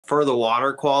for the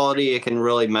water quality, it can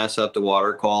really mess up the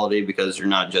water quality because you're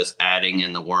not just adding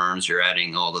in the worms, you're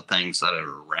adding all the things that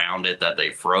are around it that they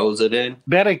froze it in.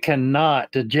 Betta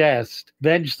cannot digest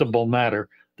vegetable matter.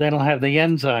 They don't have the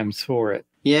enzymes for it.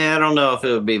 Yeah, I don't know if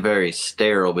it would be very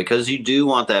sterile because you do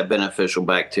want that beneficial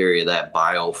bacteria, that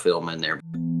biofilm in there.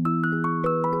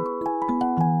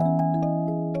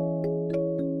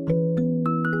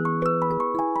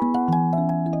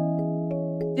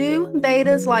 Do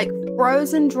bettas like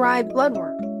frozen dried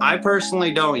bloodworms? I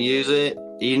personally don't use it.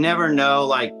 You never know,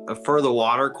 like for the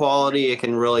water quality, it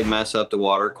can really mess up the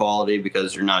water quality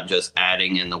because you're not just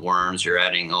adding in the worms, you're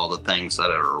adding all the things that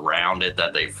are around it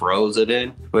that they froze it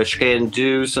in, which can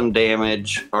do some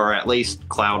damage or at least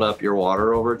cloud up your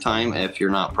water over time if you're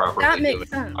not properly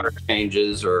doing water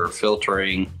changes or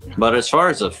filtering. But as far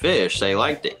as the fish, they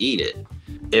like to eat it.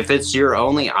 If it's your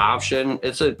only option,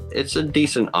 it's a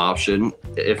decent option.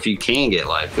 If you can get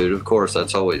live food, of course,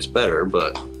 that's always better,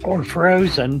 but... Or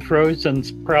frozen.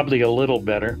 Frozen's probably a little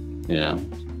better. Yeah,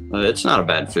 it's not a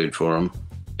bad food for them.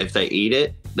 If they eat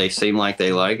it, they seem like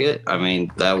they like it. I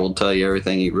mean, that will tell you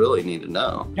everything you really need to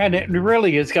know. And it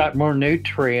really has got more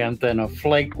nutrient than a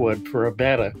flake would for a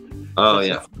betta. Oh,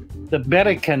 yeah. The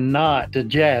betta cannot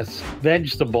digest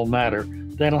vegetable matter.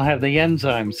 They don't have the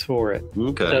enzymes for it.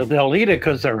 Okay. So they'll eat it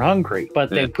because they're hungry,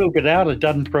 but they poop it out. It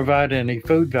doesn't provide any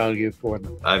food value for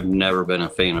them. I've never been a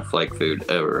fan of flake food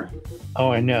ever.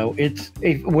 Oh, I know.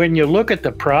 When you look at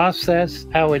the process,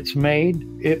 how it's made,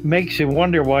 it makes you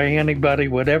wonder why anybody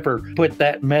would ever put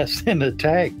that mess in a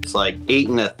tank. It's like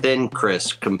eating a thin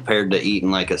crisp compared to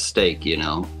eating like a steak, you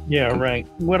know? Yeah, right.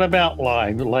 What about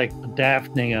live, like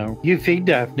Daphne? You feed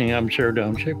Daphne, I'm sure,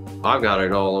 don't you? I've got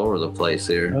it all over the place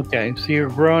here. Okay, so you're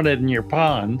growing it in your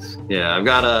ponds. Yeah, I've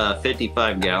got a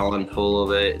 55-gallon full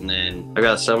of it, and then I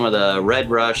got some of the Red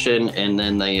Russian and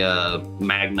then the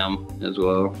Magnum as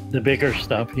well. The bigger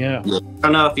stuff, yeah. I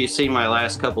don't know if you see my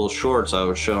last couple of shorts, I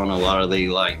was showing a lot of the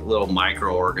like little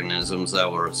microorganisms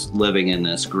that were living in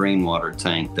this green water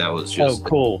tank. That was just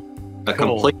a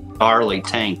complete barley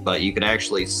tank, but you could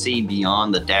actually see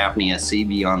beyond the Daphnia, see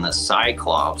beyond the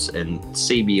Cyclops, and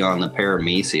see beyond the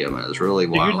Paramecium. It was really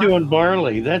wild. You're doing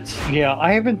barley. Yeah,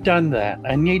 I haven't done that.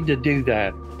 I need to do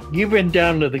that. You've been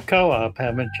down to the co-op,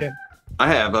 haven't you? I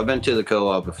have. I've been to the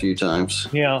co-op a few times.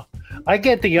 Yeah. I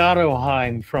get the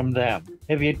Autoheim from them.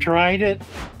 Have you tried it?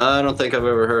 I don't think I've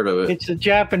ever heard of it. It's a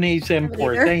Japanese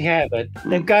import. They have it.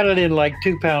 They've got it in like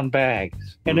 2-pound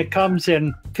bags, and it comes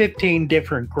in 15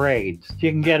 different grades.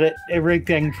 You can get it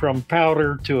everything from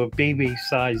powder to a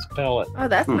BB-sized pellet. Oh,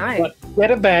 that's nice. But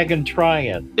get a bag and try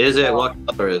it. Is it? What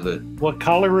color is it? What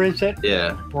color is it?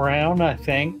 Yeah. Brown, I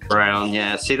think. Brown,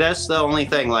 yeah. See, that's the only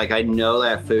thing. Like, I know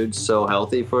that food's so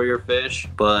healthy for your fish,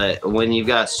 but when you've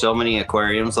got so many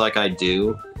aquariums like I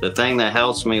do, the thing that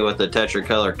helps me with the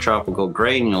tetracolor tropical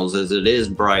granules is it is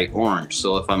bright orange.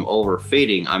 So if I'm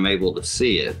overfeeding, I'm able to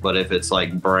see it. But if it's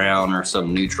like brown or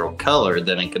some neutral color,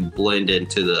 then it can blend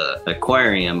into the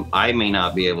aquarium. I may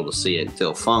not be able to see it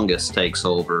until fungus takes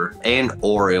over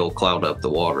or it'll cloud up the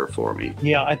water for me.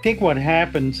 Yeah, I think what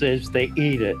happens is they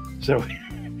eat it. So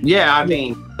yeah, I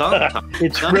mean, sometimes.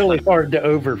 It's really hard to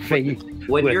overfeed.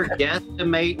 When you're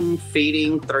guesstimating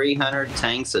feeding 300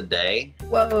 tanks a day.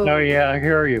 Whoa. Oh, yeah, I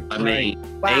hear you. I mean,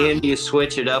 and you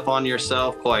switch it up on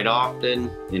yourself quite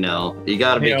often. You know, you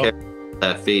got to be careful with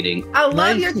that feeding. I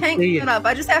love your tank setup.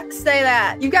 I just have to say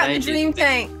that. You got the dream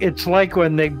tank. It's like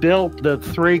when they built the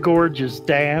Three Gorges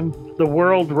Dam, the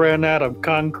world ran out of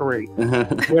concrete. When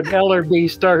LRB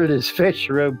started his fish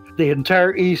room, the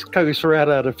entire East Coast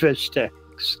ran out of fish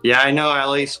tanks. Yeah, I know. At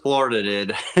least Florida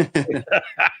did.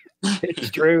 It's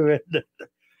true.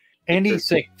 Any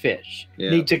sick fish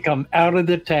need to come out of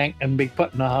the tank and be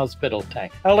put in a hospital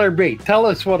tank. LRB, tell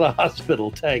us what a hospital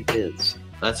tank is.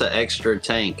 That's an extra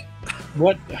tank.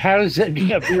 What? How does it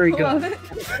get very good?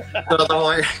 So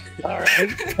the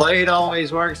way it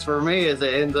always works for me is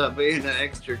it ends up being an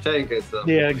extra tank.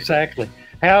 Yeah, exactly.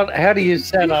 How do you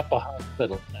set up a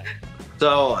hospital tank?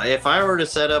 So if I were to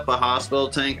set up a hospital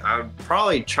tank, I would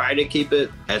probably try to keep it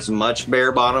as much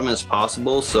bare bottom as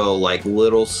possible. So like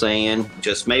little sand,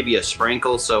 just maybe a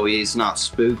sprinkle so he's not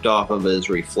spooked off of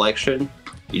his reflection.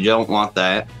 You don't want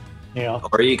that. Yeah.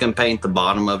 Or you can paint the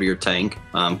bottom of your tank.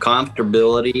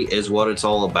 Comfortability is what it's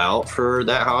all about for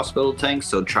that hospital tank.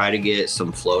 So try to get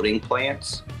some floating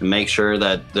plants and make sure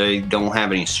that they don't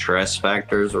have any stress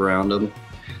factors around them.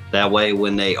 That way,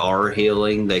 when they are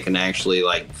healing, they can actually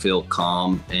like feel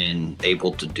calm and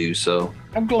able to do so.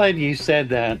 I'm glad you said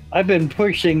that. I've been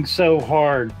pushing so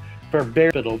hard for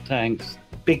hospital tanks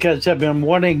because I've been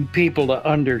wanting people to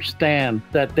understand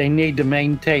that they need to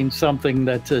maintain something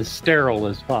that's as sterile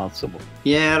as possible.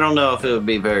 Yeah, I don't know if it would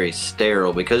be very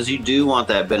sterile, because you do want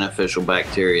that beneficial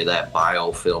bacteria, that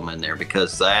biofilm in there,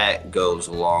 because that goes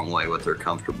a long way with their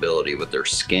comfortability, with their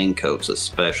skin coats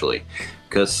especially.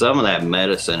 Because some of that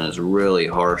medicine is really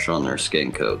harsh on their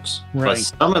skin coats. Right. But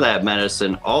some of that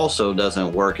medicine also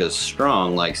doesn't work as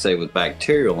strong, like say with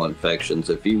bacterial infections.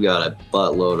 If you've got a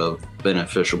buttload of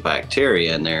beneficial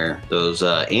bacteria in there, those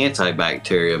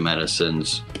antibacterial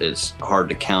medicines, it's hard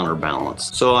to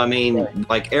counterbalance. So I mean,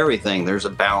 like everything, there's a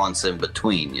balance in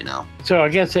between, you know. So I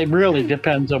guess it really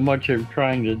depends on what you're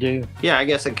trying to do. Yeah, I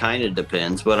guess it kind of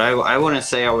depends, but I wouldn't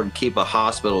say I would keep a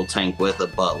hospital tank with a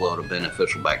buttload of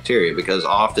beneficial bacteria, because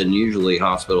usually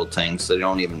hospital tanks, they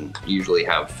don't even usually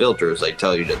have filters. They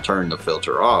tell you to turn the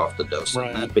filter off, the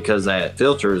dosing, because that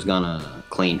filter is gonna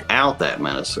clean out that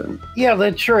medicine. Yeah,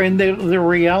 that's true. And the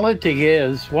reality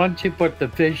is, once you put the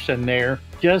fish in there,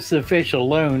 just the fish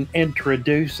alone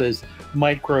introduces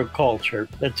microculture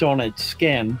that's on its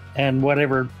skin, and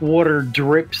whatever water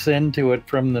drips into it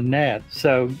from the net.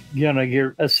 So, you know,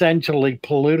 you're essentially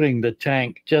polluting the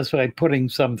tank just by putting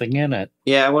something in it.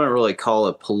 Yeah, I wouldn't really call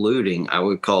it polluting. I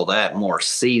would call that more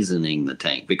seasoning the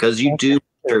tank, because you do want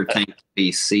your tank to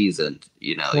be seasoned.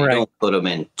 You know, you don't put them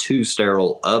in too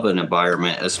sterile of an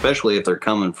environment, especially if they're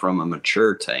coming from a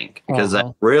mature tank, because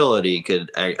that sterility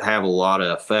could have a lot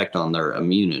of effect on their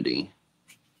immunity.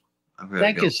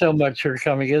 Thank you so much for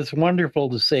coming. It's wonderful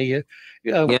to see you.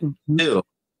 Yeah, too.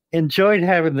 Enjoyed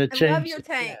having the chance. I love your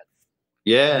tank.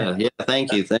 Yeah,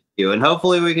 thank you. And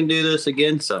hopefully we can do this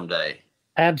again someday.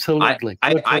 Absolutely.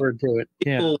 Look forward to it.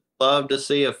 People love to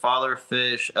see a father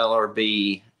fish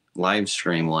LRB live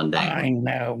stream one day. I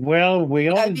know. Well, we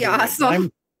all That'd be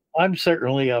awesome. I'm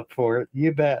certainly up for it.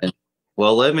 You bet.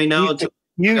 Well, let me know.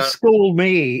 You school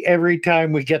me every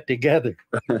time we get together.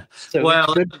 So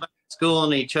well,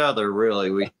 schooling each other,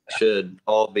 really. We should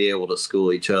all be able to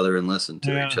school each other and listen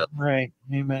to each other. Right.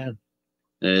 Amen.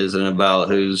 It isn't about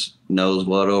who knows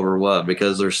what over what,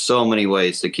 because there's so many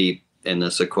ways to keep in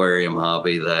this aquarium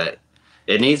hobby that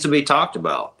it needs to be talked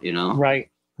about, you know? Right.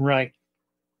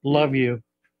 Love you.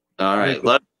 All right.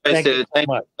 Love you guys too. Thank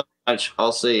you so much.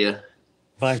 I'll see you.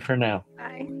 Bye for now.